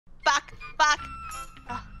Fuck!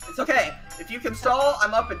 It's okay. If you can stall,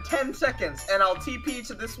 I'm up in 10 seconds, and I'll TP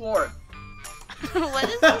to this ward. What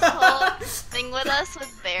is this whole thing with us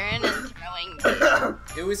with Baron and throwing?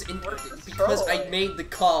 It was because I made the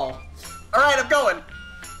call. Alright, I'm going.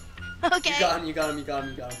 Okay. You got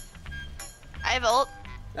him. I have ult.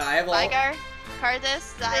 I have ult. Vigar,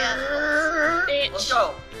 Cardis, Zaya. Let's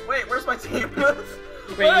go. Wait, where's my team?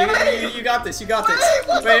 Wait, you got this. Wait.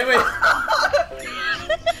 What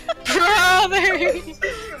Brother. the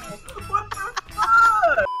fuck?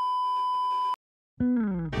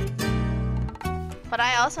 But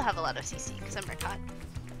I also have a lot of CC because I'm Rcats.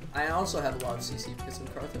 I also have a lot of CC because I'm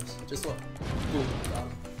Karthos. Just look. Boom. Got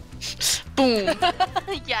him.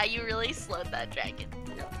 Boom. Yeah, you really slowed that dragon.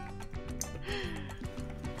 Yep.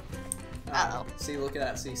 Uh-oh. See, look at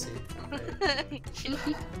that CC. Okay.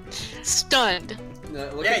 Stunned. No,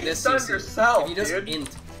 look Yeah, at you this stunned CC. yourself, If you just dude.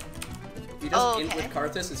 int. If you just int with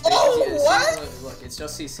Karthos, it's basically look, it's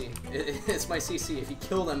just CC. It's my CC. If you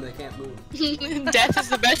kill them, they can't move. Death is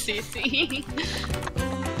the best CC.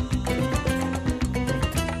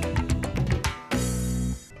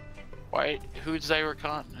 Why? Who's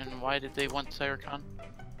Zyricon, and why did they want Zyricon?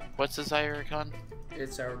 What's a Zyricon?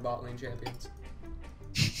 It's our bot lane champions.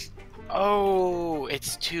 Oh,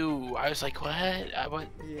 it's 2. I was like, what? What?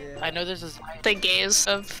 Yeah. I know there's a Zy. The gays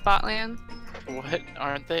of Botland. What?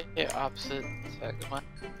 Aren't they opposite sex? What?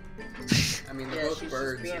 I mean, they're both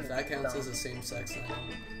birds. If that counts as the same sex, I don't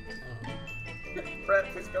know.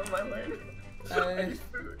 Brett, please come to my lane. I need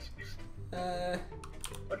food.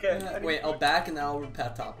 Okay. Wait, I'll back and then I'll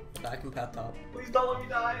pat top. Back and pat top. Please don't let me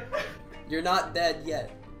die. You're not dead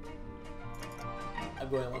yet. I'm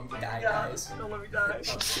going to let me die, guys. Don't let me die.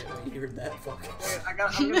 Oh shit, wait, you heard that? Fuck. Wait, I'm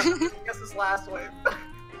gonna guess this last wave.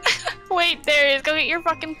 Wait, there he is. Go get your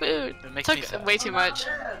fucking food. It makes me Took sad. way too much.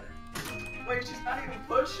 Wait, she's not even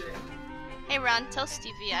pushing. Hey Ron, tell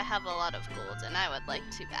Stevie I have a lot of gold and I would like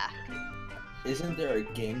to back. Isn't there a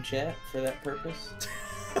game chat for that purpose?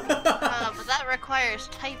 But that requires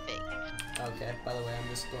typing. Okay, by the way, I'm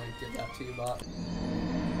just going to give that to you, bot.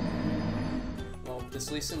 Well, this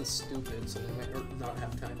Lee Sin's stupid, so they might not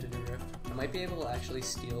have time to do Rift. I might be able to actually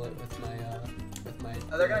steal it with my,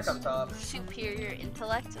 Oh, they're gonna come top. Superior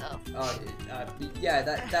intellect? Oh. Yeah,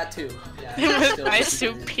 that too. Yeah, With still my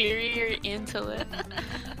superior intellect.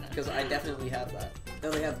 Because I definitely have that. They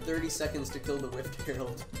only have 30 seconds to kill the Rift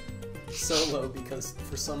Herald. Solo, because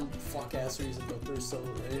for some fuck-ass reason, but they're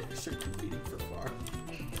solo, right? They're competing for farm.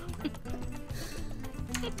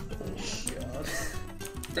 Oh god.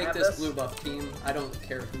 Take this blue buff, team. I don't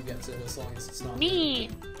care who gets it as long as it's not me.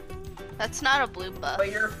 That's not a blue buff. But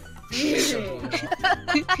you're feeding.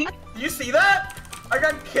 You see that? I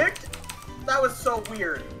got kicked? That was so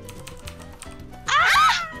weird.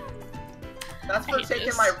 Ah! That's for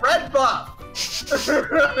taking my red buff!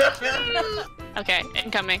 Okay,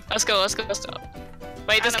 incoming. Let's go.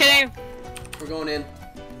 Wait, just kidding. We're going in.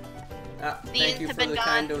 Thank you for the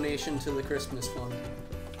kind donation to the Christmas fund.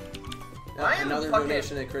 Another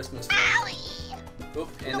donation to Christmas fund. Oop,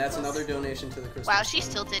 and that's another donation to the Christmas Wow, fund. she's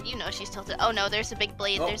tilted. You know she's tilted. Oh no, there's a big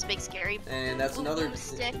blade. Oh. There's a big scary. And that's another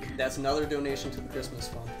stick. That's another donation to the Christmas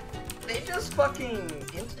fund. They just fucking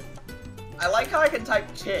hinted. I like how I can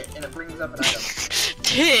type tit and it brings up an item.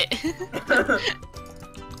 Tit.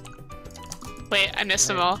 Wait, I missed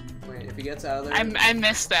them all. Wait, if he gets out of there. I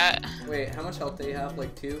missed that. Wait, how much health do you have?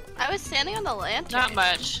 Like 2? I was standing on the lantern. Not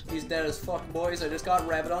much. He's dead as fuck, boys. I just got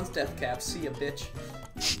Rabadon's death cap. See ya, bitch.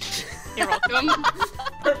 You're welcome.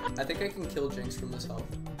 I think I can kill Jinx from this health.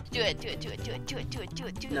 Do it.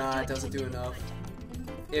 Nah, it doesn't do enough.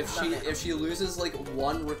 If she loses like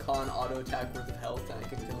 1 Recon auto attack worth of health, then I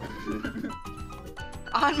can kill her.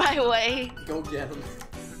 On my way. Go get him.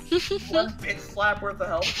 1 bitch slap worth of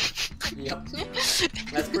health. Yep.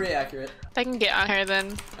 That's pretty accurate. I can get on her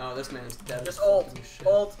then. Oh, this man's dead. Just ult.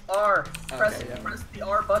 Ult R. Press the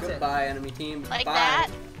R button. Goodbye, enemy team. Like Bye. that.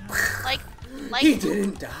 Like. He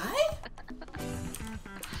didn't die?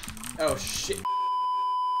 Oh shit.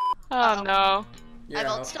 Oh no. I have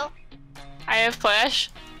ult still. I have flash.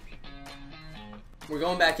 We're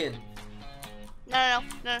going back in. No.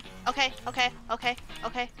 Okay.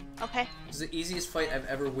 This is the easiest fight I've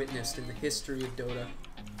ever witnessed in the history of Dota.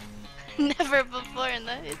 Never before in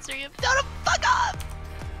the history of Dota. Fuck off!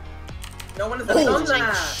 No one has done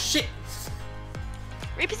that. Shit!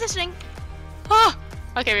 Repositioning. Oh!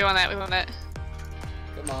 Okay, we won that.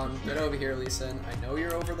 Come on, get over here, Lisa. I know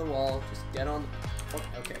you're over the wall. Just get on. Oh,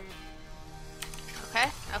 okay.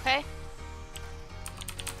 Okay.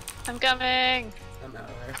 I'm coming. I'm out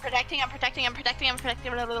of there. I'm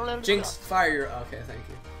protecting. Jinx, fire your. Okay, thank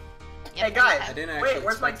you. Hey guys, I didn't actually wait,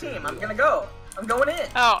 where's my expect team? to I'm do gonna that. go. I'm going in.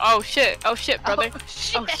 Oh shit, brother. Oh,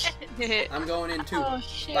 shit. I'm going in too. Oh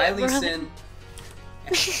shit, Bye, Lee brother. Sin.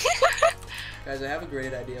 Guys, I have a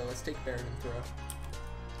great idea. Let's take Baron and throw.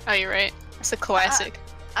 Oh, you're right. It's a classic.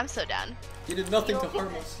 I'm so down. You did nothing to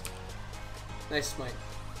harm us. Nice smite.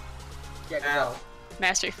 Yeah, Ow.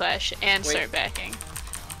 Mastery flash and Wait. start backing.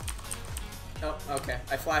 Oh, okay.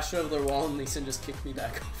 I flashed over their wall and Lee Sin just kicked me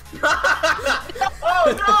back over.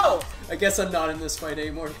 Oh no! I guess I'm not in this fight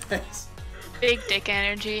anymore, guys. Big dick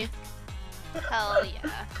energy. Hell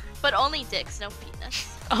yeah. But only dicks, no penis.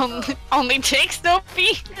 Only takes no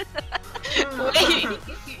feet. Wait.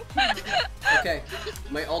 Okay,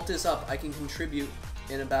 my ult is up. I can contribute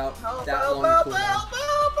in about Help, that help, long help, cooldown. help,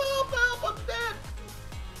 help, help, I'm dead!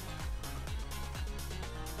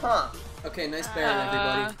 Huh. Okay, nice Baron,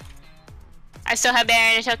 everybody. I still have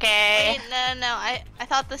Baron, it's okay. Wait, no. I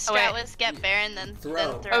thought the strat wait. was get Baron, then Throw.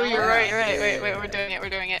 Then throw. Oh, you're right, Yeah. wait, we're doing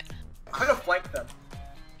it. I'm gonna flank them.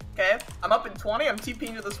 Okay, I'm up in 20, I'm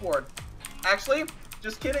TPing to this ward. Actually,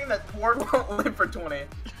 just kidding, that ward won't live for 20.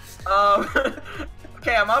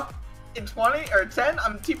 Okay, I'm up in 20, or 10,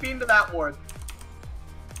 I'm TPing to that ward.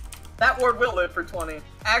 That ward will live for 20.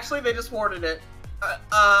 Actually, they just warded it.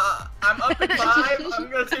 I'm up in 5, I'm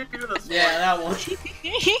gonna TP to this ward. Yeah, that one.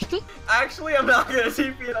 Actually, I'm not gonna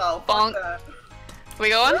TP at all. Bonk. Fuck that. We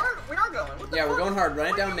going? We are going. What the Yeah, we're fuck? going hard. Run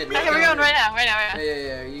it down mid. Okay, we're going right now.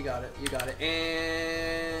 Yeah, you got it.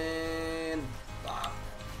 And... Ah.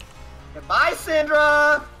 Goodbye,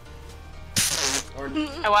 Syndra! Or...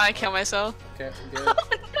 I want to kill myself. Okay, we're Oh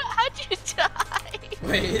good. no, how'd you die?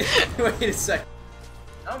 Wait a sec.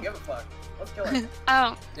 I don't give a fuck. Let's kill him. I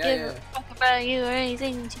don't Yeah, give yeah. a fuck about you or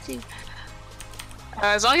anything you do.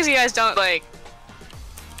 As long as you guys don't, like...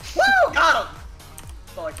 Woo! Got him!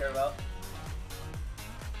 That's all I care about.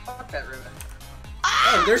 Fuck that ribbon.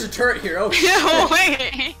 Oh, there's a turret here. Oh, No, shit.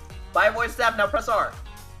 wait! Buy voice staff, now press R.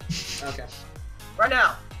 Okay. Right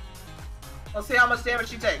now. Let's see how much damage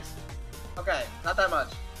she takes. Okay, not that much.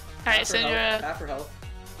 Alright, Syndra Half her health.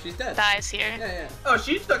 She's dead. dies here. Yeah. Oh,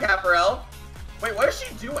 she took half her health. Wait, what is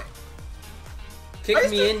she doing? Kick Why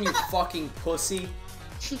is me this- in, you fucking pussy.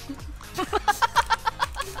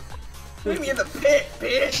 Leave me in the pit,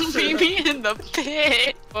 bitch! Leave me in the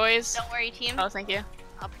pit, boys. Don't worry, team. Oh, thank you.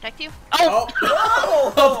 I'll protect you. Oh!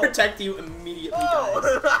 Whoa! I'll protect you immediately, guys.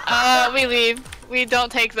 Whoa! We leave. We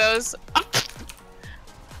don't take those.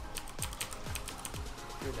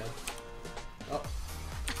 You're dead. Oh.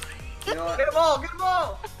 You know what? Get them all, get them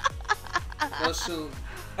all!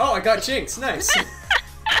 Oh, I got Jinx. Nice.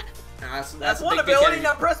 That's That's a one big dick ability, energy.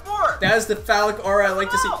 now press more! That is the phallic aura I like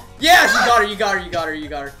to see. No! Yeah, you got her.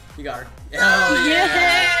 Hell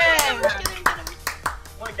yeah. Oh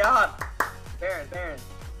my god. Baron.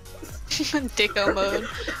 Dicko mode.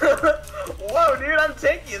 Whoa, dude, I'm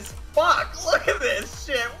tanky as fuck. Look at this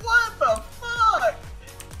shit. What the fuck?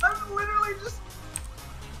 I'm literally just...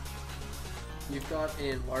 You've got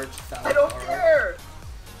a large phallic I don't aura. care.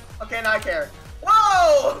 Okay, now I care.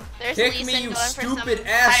 Whoa! There's Kick Lee me, Sin you going for some... stupid I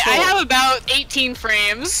asshole. have about 18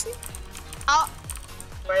 frames. Oh,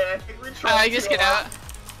 Wait, I think we trolled I just too get hard. out.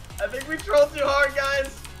 I think we trolled too hard,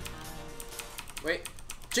 guys. Wait.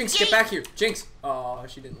 Jinx, get back here. Jinx. Oh,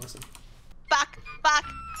 she didn't listen. back.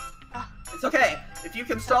 It's okay. If you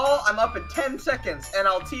can stall, I'm up in 10 seconds, and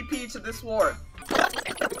I'll TP to this ward. I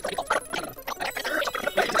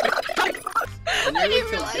nearly didn't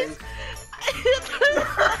killed realize. Jinx.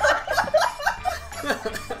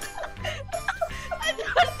 I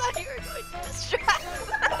thought you were going to distract me.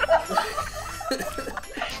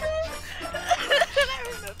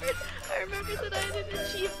 I remembered that I had an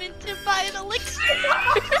achievement to buy an elixir.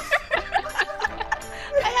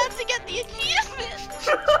 I had to get the achievement.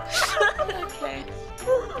 Okay.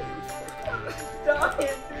 Dying,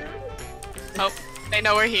 dude. Oh, they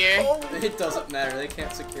know we're here. Holy It doesn't matter. They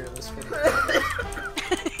can't secure this for me.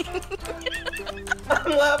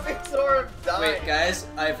 I'm laughing so hard, I'm dying. Wait, guys,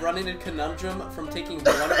 I've run into a conundrum from taking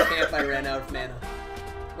one camp. I ran out of mana.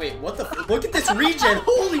 Wait, what the? Look at this regen!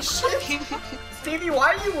 Holy shit! Stevie,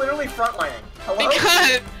 why are you literally frontlining? Hello?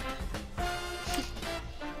 Because...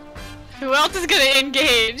 Who else is gonna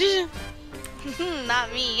engage?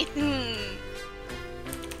 Not me.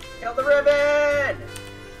 Kill the ribbon!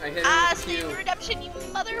 I hit Ah, her with Steve Q. Redemption, you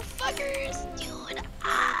motherfuckers, dude.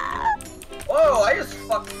 Ah. Whoa, I just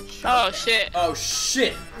fucking shot. Oh shit. Oh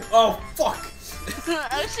shit! Oh fuck!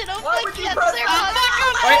 Oh shit, oh Why fuck, would you yes, press sir.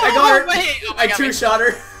 that? I got her! Wait, oh my I God, two-shot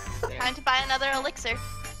her! Time to buy another elixir.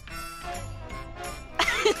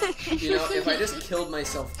 You know, if I just killed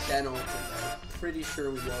myself then ulted, I'm pretty sure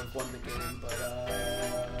we would have won the game, but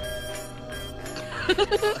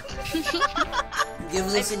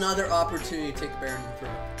Gives us another opportunity to take Baron and throw.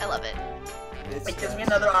 I love it. It gives me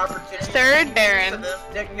another opportunity. Third Baron.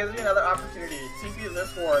 It gives me another opportunity. TP is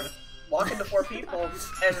this ward. Walk into 4 people,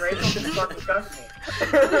 and Rachel just fucking discuss me.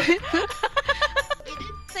 You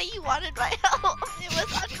didn't say you wanted my help. It was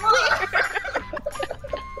unclear.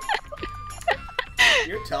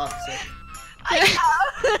 You're toxic. I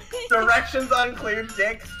know. Directions unclear,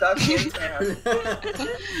 dick stuck in sand.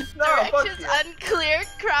 No, fuck Directions you. unclear,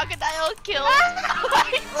 crocodile killed.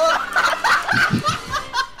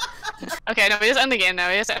 Okay, no, we just end the game now.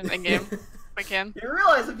 We just end the game. We can. You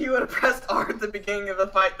realize if you would have pressed R at the beginning of the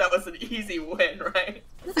fight, that was an easy win, right?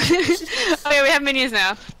 Okay, we have minions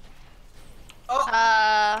now.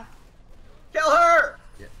 Oh, kill her!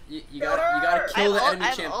 You gotta kill the enemy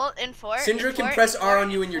champ. Ult in 4. Syndra can press R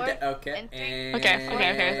on you and you're dead. Okay. And 3. Okay.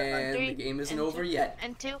 Okay. The game isn't over yet.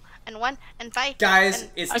 And 2 and 1 and 5. Guys,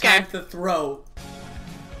 it's time to throw.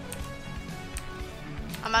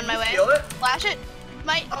 I'm on my way. Steal it? Flash it.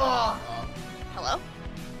 My. Oh. Hello?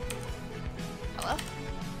 Hello?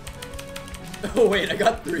 Oh wait, I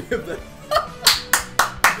got 3 of them.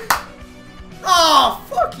 Oh,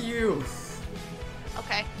 fuck you.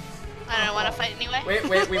 Okay. I don't want to fight anyway.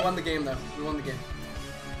 Wait, we won the game though. We won the game.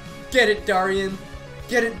 Get it, Darian.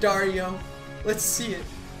 Get it, Dario. Let's see it.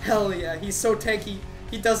 Hell yeah, he's so tanky.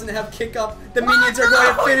 He doesn't have kick up. The minions are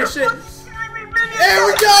going to finish it. And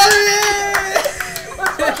we got it!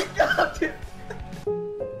 Let's fucking go, dude.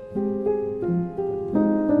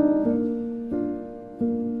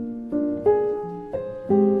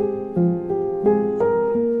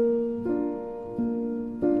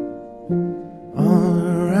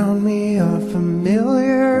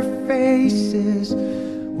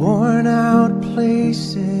 Worn out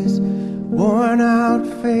places, worn out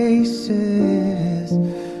faces,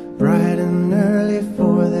 bright and early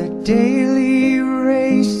for their daily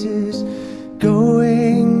races,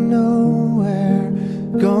 going nowhere,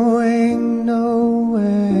 going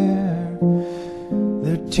nowhere.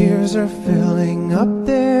 Their tears are filling up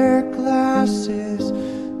their glasses,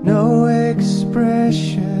 no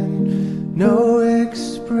expression, no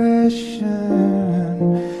expression.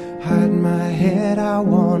 Hide my head, I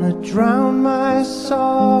wanna drown my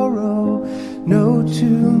sorrow. No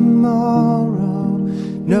tomorrow,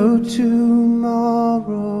 no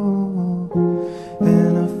tomorrow.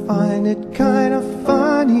 And I find it kinda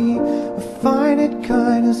funny, I find it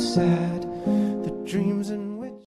kinda sad.